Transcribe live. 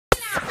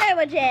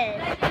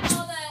sandwiches.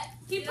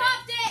 He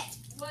popped it.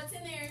 What's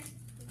in there?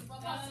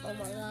 Oh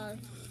my god.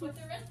 What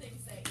the red thing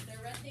say? The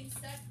red thing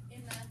stuck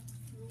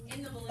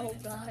in the balloon. Oh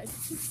god.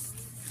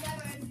 There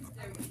we go.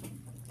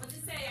 What's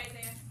it say,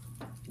 Isaiah?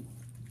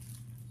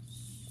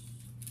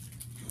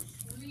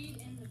 Read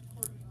in the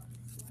courtyard.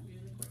 Read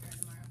in the courtyard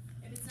tomorrow.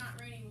 If it's not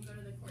raining, we'll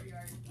go to the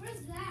courtyard.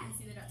 Where's that?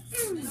 See the ducks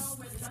in the middle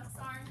where the ducks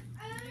are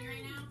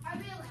right now? Are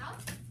they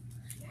allowed?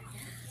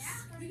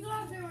 Yeah. We go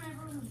out there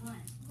whenever we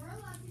want. We're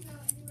allowed to go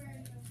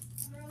anywhere.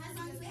 As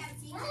long as we have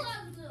teams. We're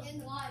allowed to go in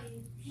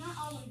Hawaii. Not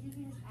always. You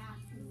can just ask.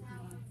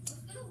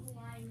 Let's go to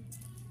Hawaii.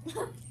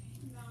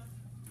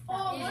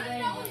 Oh,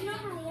 that was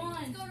number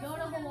one. Go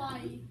to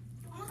Hawaii.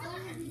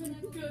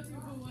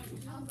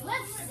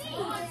 Let's see.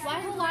 Why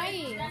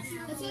Hawaii? Let's go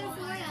to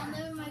Florida. I'm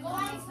living in my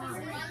grandma's house.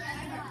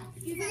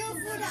 You can go to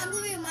Florida. I'm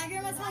living in my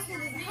grandma's house where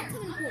there's a hot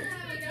tub and pool.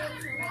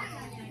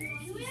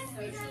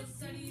 Social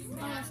studies.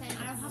 I don't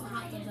have a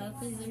hot tub though,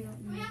 because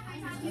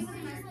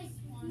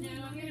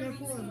they're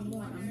pool is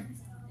warm.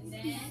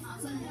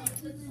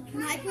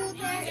 My pool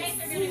there is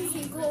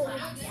freezing cold.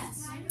 Yes.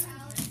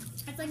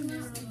 It's like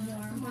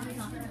warm, but it's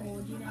not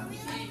cold, you know?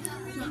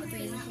 It's not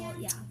freezing cold,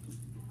 yeah.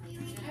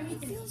 It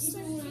feels so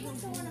good.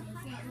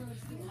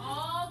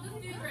 All the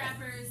food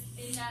wrappers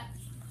in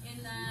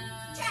the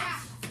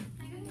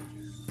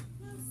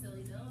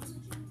silly bill.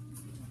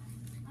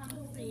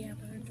 Yeah,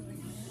 but I'm doing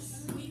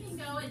this. We can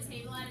go a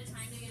table at a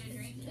time to get a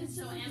drink.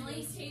 So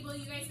Emily's table,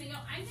 you guys can go.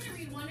 I'm gonna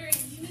read one and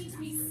you need to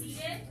be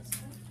seated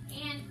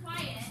and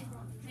quiet.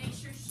 Make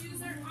sure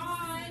shoes are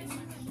on.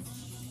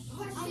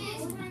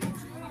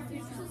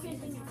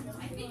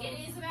 I think it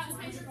is about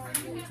time for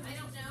carpet up. I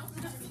don't know.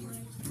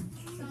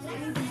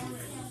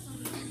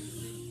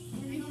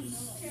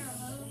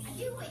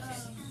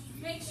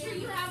 Make sure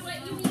you have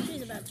what you need.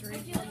 She's about to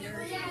read.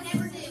 Yeah,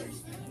 never do.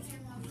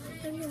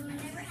 That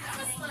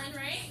was fun,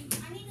 right?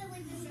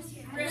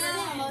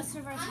 Yeah, most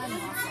of our time off.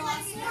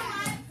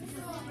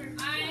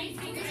 I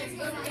think it's good.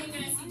 We're going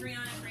to see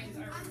Brianna brings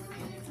our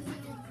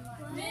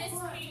Miss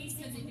Katie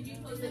Susan, could you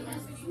close the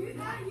doors? You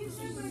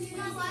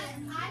know what?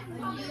 I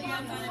probably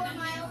walked 4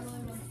 miles.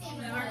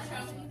 The art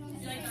show. Do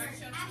you like the art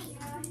show?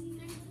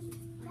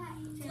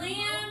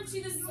 Lamb to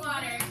the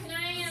slaughter.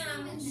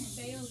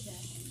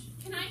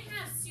 Can I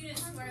have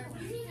students who are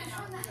leaving it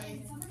out?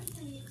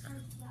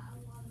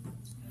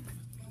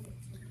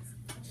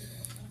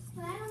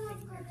 But I don't know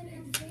if Carpet is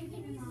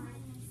sleeping or not.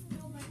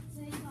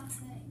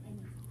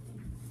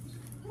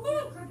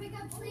 Woo! Carpet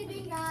got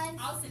sleeping, guys.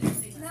 I'll sit and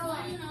say No, I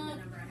don't know.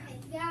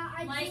 Yeah, I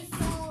just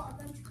saw a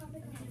bunch of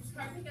Carpet.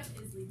 Carpet Cup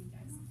is leaving,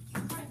 guys.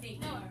 I think.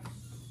 No.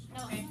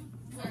 Okay.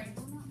 Sorry.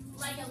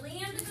 Like a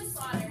lamb to the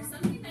slaughter.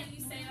 Something that you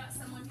say about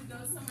someone who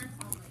goes somewhere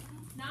calmly,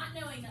 not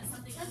knowing that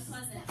something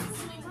unpleasant is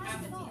going to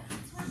happen to you.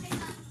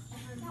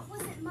 That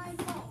wasn't my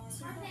fault.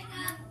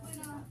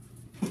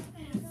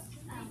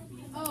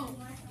 Oh.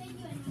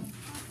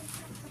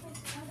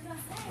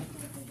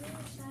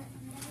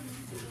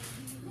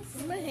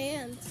 My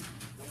hands.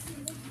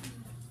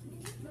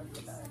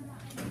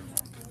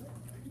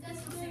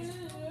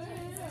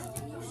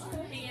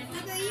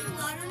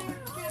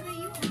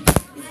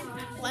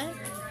 What?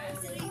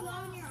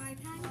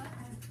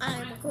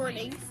 I'm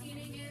recording.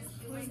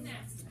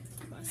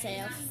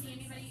 Myself. See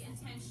anybody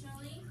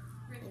intentionally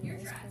rip your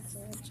dress.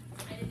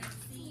 I did not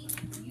see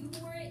you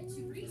wore it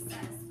to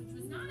recess, which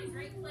was not a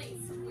great place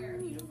to wear a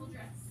beautiful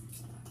dress.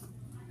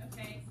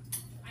 Okay?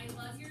 I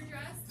love your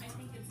dress. I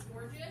think it's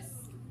gorgeous.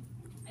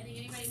 I think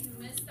anybody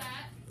who missed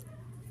that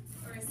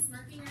or is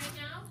smirking right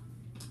now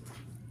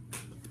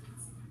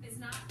is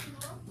not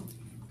cool.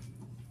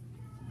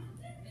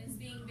 Is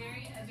being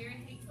very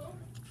hateful.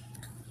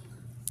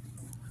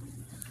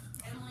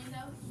 Emily,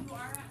 though, you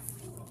are at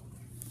school.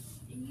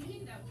 And you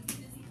knew that we do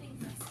busy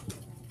things at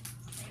school.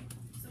 Okay?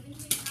 So if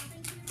anything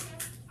happened to your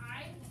dress,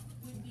 I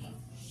would be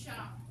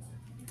shocked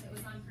if it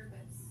was on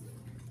purpose.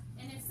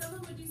 And if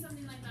someone would do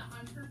something like that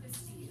on purpose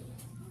to you,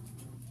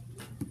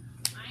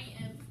 I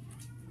am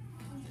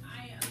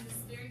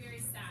just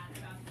very sad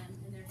about them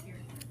and their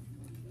character.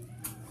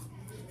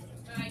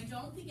 But I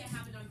don't think it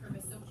happened on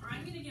purpose. So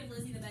I'm going to give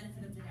Lizzie the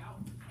benefit of the doubt.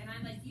 And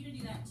I'd like you to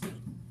do that too.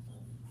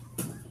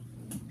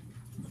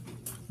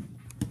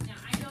 Now,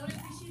 I don't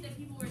appreciate that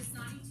people were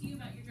snotty to you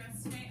about your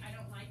dress today. I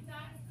don't like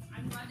that.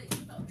 I'm glad that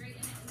you felt great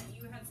in it and that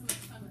you had so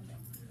much fun with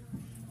it.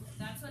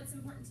 That's what's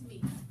important to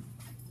me.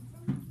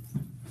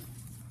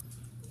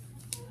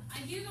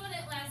 I Googled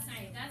it last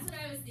night. That's what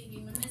I was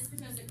thinking when Miss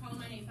Petosa called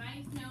my name.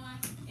 Bye, Noah.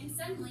 And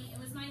suddenly, it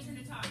was my turn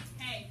to talk.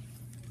 Hey,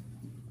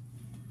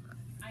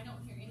 I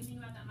don't hear anything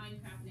about that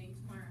Minecraft name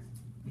tomorrow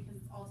because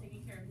it's all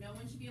taken care of. No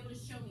one should be able to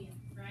show me it,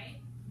 right?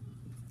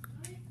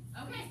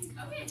 Okay.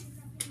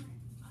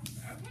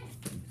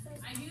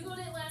 I Googled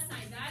it last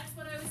night. That's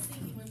what I was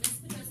thinking when Miss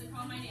Petosa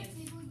called my name.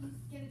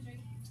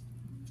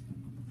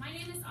 My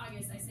name is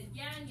August. I said,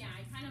 yeah,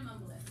 I kind of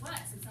mumbled it. What?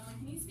 Said someone,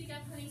 can you speak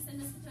up, honey? Said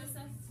Miss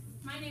Petosa.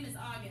 My name is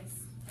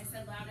August. I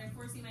said louder,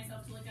 forcing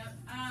myself to look up.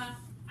 I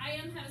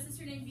have a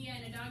sister named Via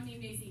and a dog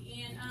named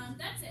Daisy. And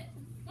that's it.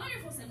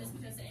 Wonderful, said Miss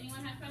Petosa.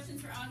 Anyone have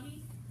questions for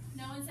Augie?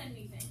 No one said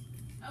anything.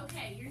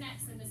 Okay, you're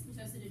next, and Miss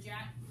Potosa to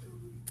Jack.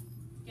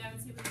 Gavin,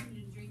 see what you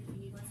need to drink if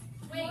you need one.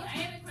 Wait, I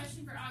have a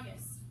question for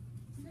August.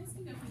 You guys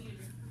can go if you need a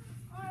drink.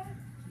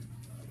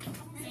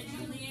 Said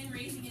Julian,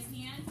 raising his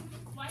hand.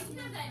 Why do you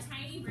have that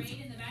tiny braid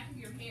in the back of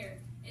your hair?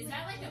 Is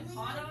that like a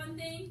pot-on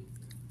thing?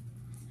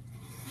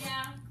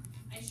 Yeah,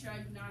 I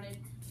shrugged, nodded.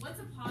 What's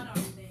a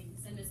pot-on thing?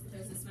 Said Miss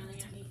Potosa, smiling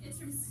at me. It's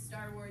from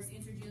Star Wars,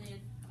 answered Julian.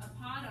 A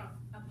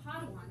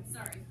Padawan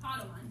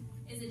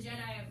is a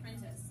Jedi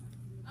apprentice.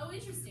 Oh,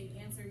 interesting,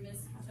 answered Miss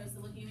Potosa,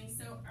 looking at me.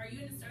 So, are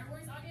you into Star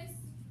Wars, August?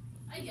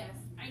 I guess.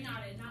 I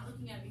nodded, not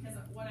looking at it because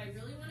what I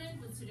really wanted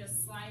was to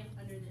just slide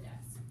under the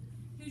desk.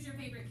 Who's your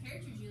favorite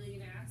character,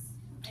 Julian asked.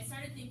 I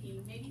started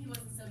thinking, maybe he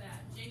wasn't so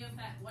bad. Jango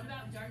Fett, what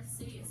about Darth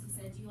Sidious? He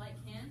said, do you like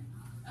him?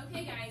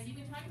 Okay, guys, you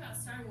can talk about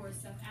Star Wars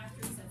stuff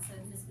after recess,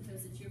 said Miss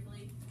Potosa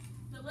cheerfully.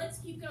 But let's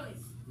keep going.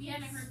 We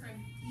haven't heard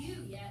from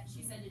you yet,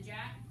 she said to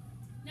Jack.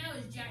 Now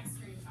it's Jack's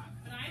turn to talk,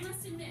 but I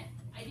must admit,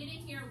 I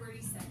didn't hear a word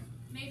he said.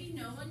 Maybe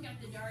no one got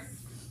the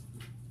Darth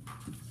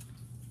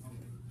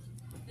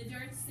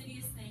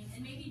Sidious thing,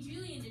 and maybe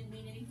Julian didn't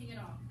mean anything at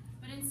all.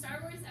 But in Star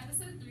Wars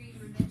Episode 3,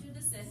 Revenge of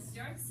the Sith,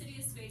 Darth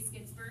Sidious' face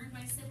gets burned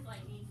by Sith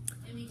lightning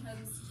and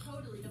becomes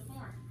totally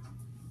deformed.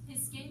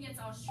 His skin gets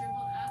all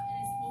shriveled up, and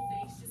his whole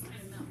face just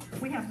kind of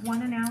melts. We have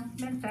one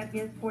announcement that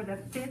is for the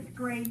 5th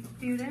grade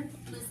students.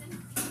 Listen.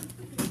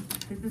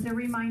 This is a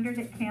reminder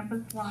that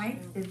Campus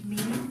Life is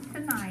meeting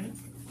tonight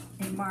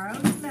in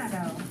Morrow's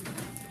Meadow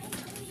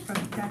from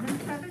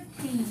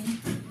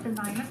 7:17 to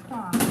 9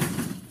 o'clock,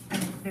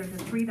 and there's a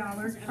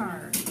 $3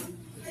 charge.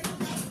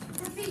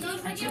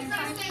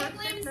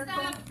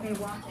 They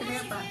walk to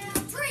their bus.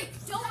 Drink!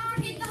 Don't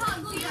forget the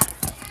hug, Leah.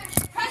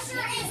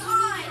 Pressure is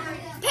on!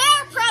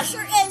 Peer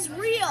pressure is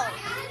real.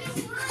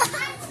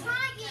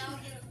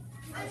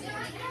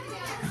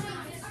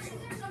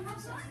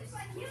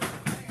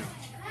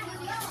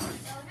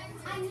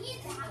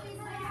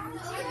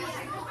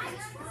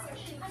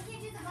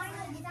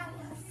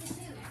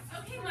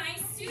 Okay, my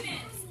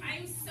students,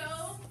 I'm so...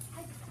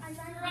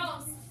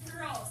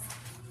 Girls,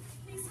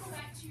 please go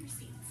back to your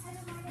seats.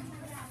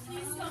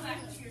 Please go back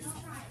to your seats.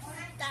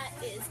 That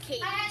is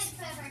Kate.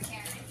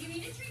 If you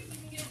need a drink, you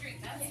can get a drink.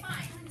 That's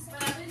fine.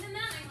 But other than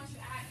that, I want you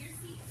at your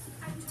seats.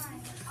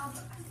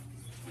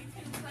 You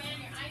can play on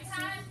your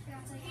iPad.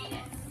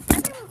 Hayden,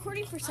 I've been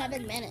recording for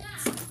 7 minutes. I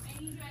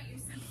need you at your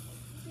seat.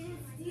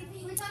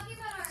 We're talking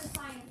about our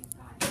science.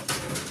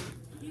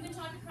 You can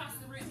talk across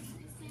the room,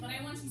 but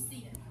I want you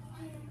seated.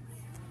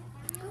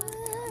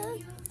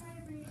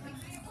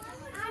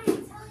 I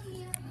didn't tell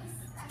you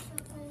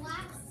the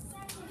last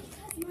second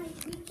because my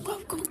week. Go.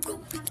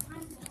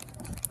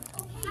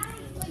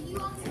 Okay, but you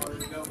also.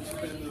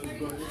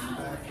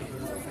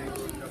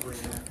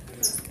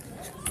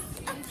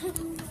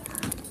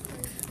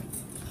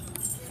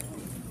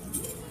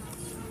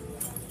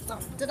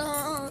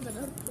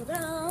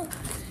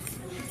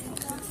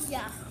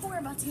 Yeah, we're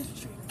about to get a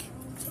drink.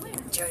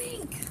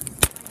 Drink.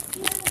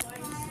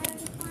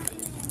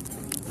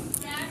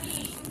 Gabby,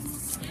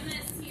 Emma,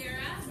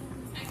 Sierra,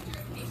 Hector,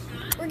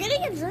 Kayshawn. We're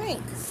getting a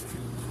drink.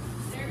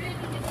 They're going to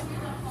be getting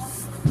through the hall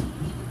so we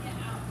need to get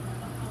out of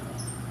the hallway.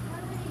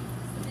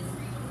 So this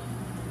read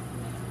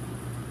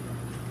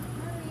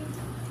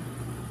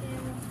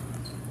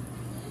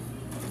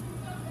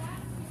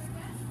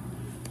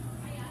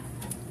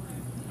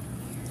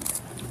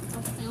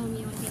I'll film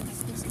you and be like,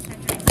 this is her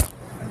drink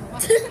from a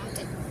water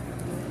fountain.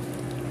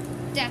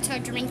 That's her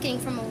drinking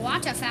from a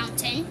water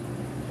fountain.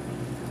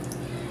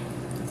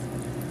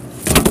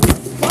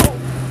 Whoa!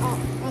 Oh,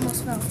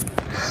 almost fell.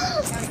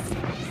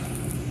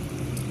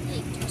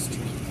 Hey, just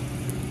drink.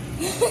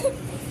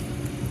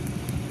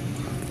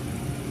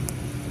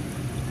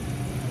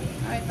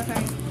 Alright,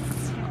 okay.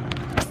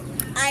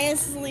 I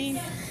honestly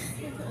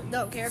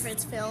don't care if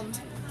it's filmed.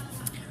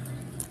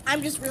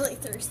 I'm just really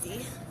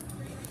thirsty.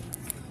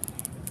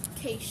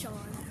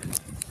 Kayshawn.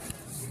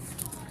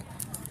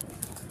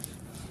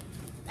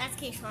 That's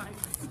Kayshawn.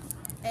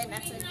 And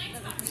that's it.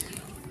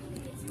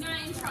 not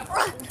in trouble.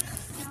 Run!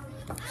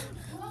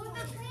 Well, the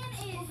plan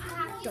is.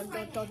 Dun,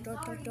 dun, dun, dun,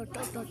 dun, dun,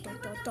 dun, dun, dun,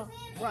 dun, dun.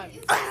 Run.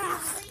 I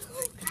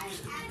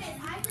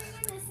bring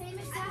in the same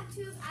exact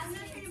tube. I'm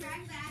not trying to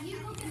brag, but you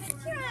go get it.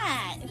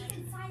 Right. You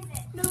can size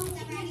it. No.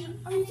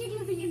 Are you taking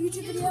a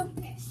YouTube video?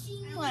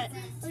 What?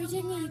 Are you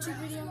taking a YouTube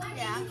video?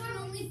 Yeah. You can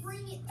only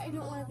bring it. I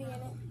don't want to be in it.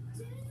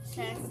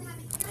 Okay.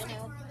 I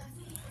know.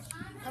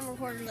 I'm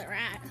recording the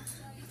rat.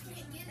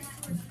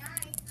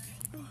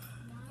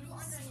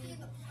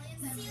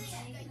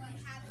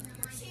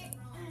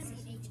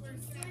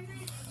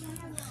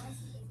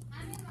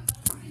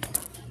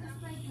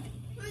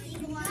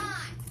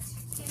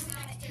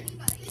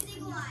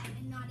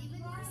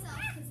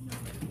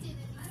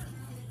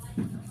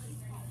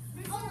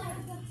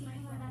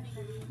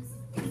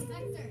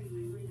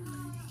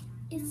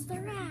 It's the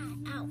rat.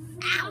 Ow.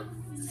 Ow.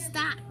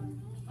 Stop.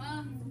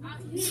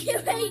 You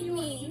hate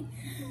me.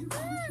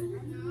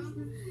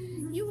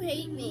 You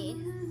hate me.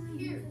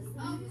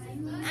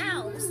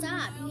 Ow.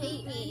 Stop. You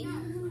hate me.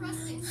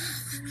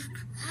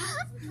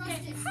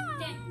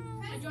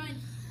 I joined.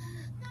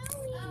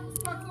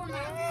 Parkour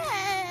map.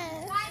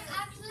 Guys,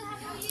 actually, how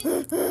about you?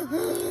 I'm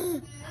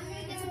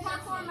gonna get some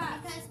parkour map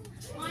because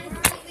mine is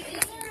really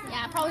big.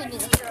 Yeah, I probably need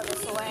to throw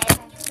this away.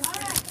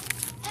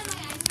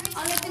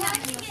 I'll get the map.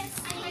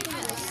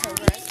 It's so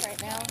gross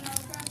right now.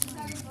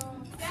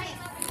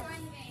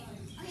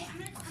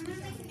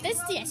 This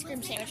is the ice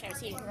cream sandwich I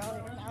was eating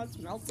earlier. Now it's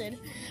melted.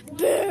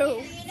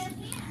 Boo!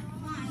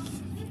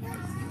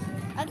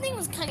 That thing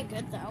was kind of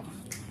good though.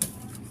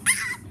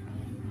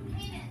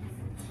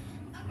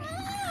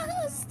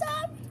 Ah,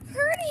 stop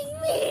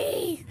hurting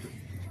me!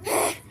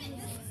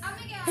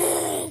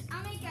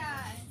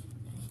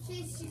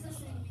 She's listening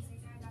to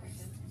music.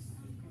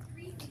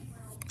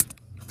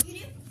 You do? You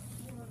do?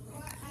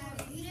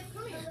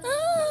 Come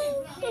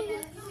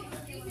here.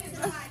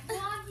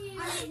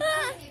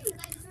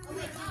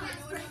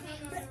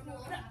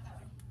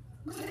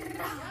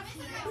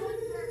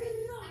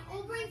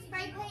 We'll bring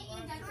spray paint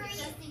and Dr.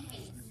 just in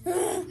case.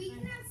 We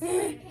can have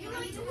spray paint. You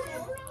want to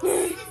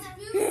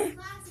do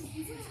classes,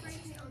 you can spray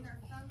paint on their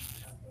phones.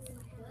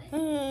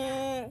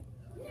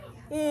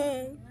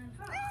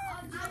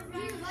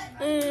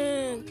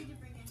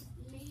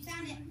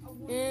 Found it.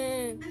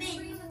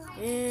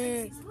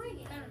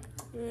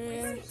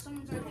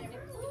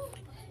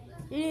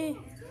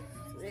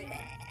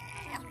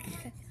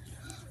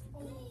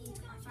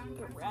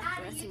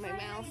 Breath in my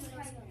mouth.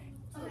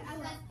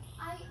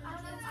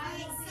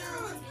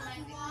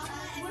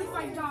 What if I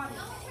got it?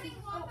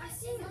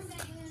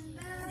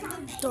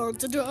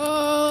 Ah!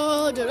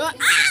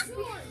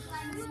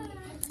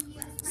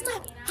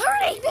 Stop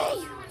hurting me!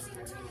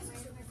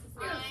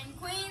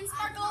 Queen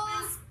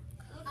Sparkles.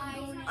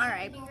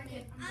 Alright.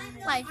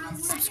 Like,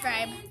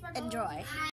 subscribe, enjoy.